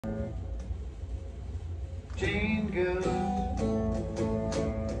Jane goes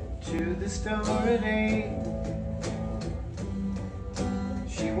to the store at 8.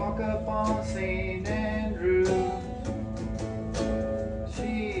 She walk up on St. Andrews.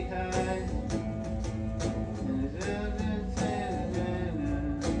 She hides.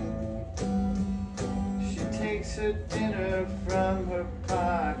 She takes her dinner from her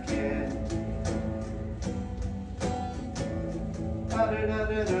pocket.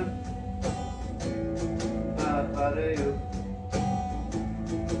 Ba-da-da-da-da. Ba-ba-da-doo.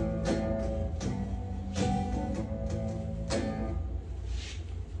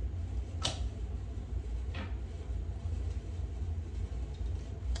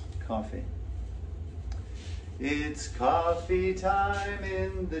 Coffee. It's coffee time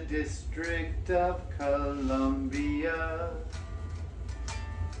in the District of Columbia.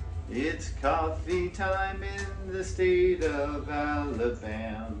 It's coffee time in the state of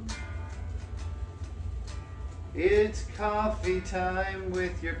Alabama. It's coffee time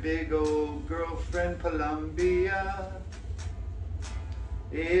with your big old girlfriend Columbia.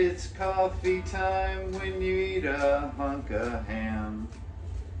 It's coffee time when you eat a hunk of ham.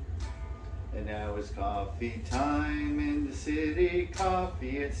 And now it's coffee time in the city,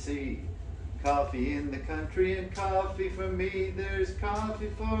 coffee at sea. Coffee in the country and coffee for me. There's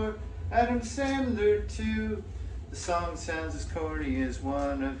coffee for Adam Sandler too. The song sounds as corny as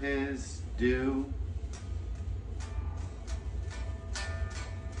one of his do.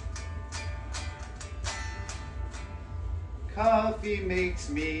 Coffee makes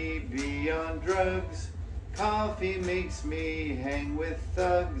me be on drugs. Coffee makes me hang with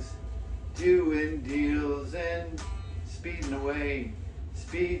thugs. Doing deals and speeding away,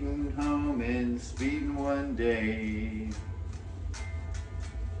 speeding home and speeding one day.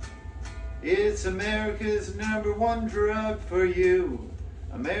 It's America's #1 drug for you.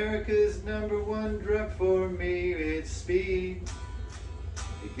 America's #1 drug for me. It's speed.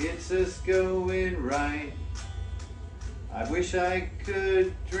 It gets us going right. I wish I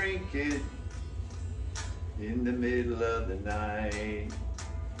could drink it in the middle of the night,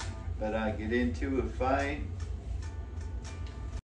 but I get into a fight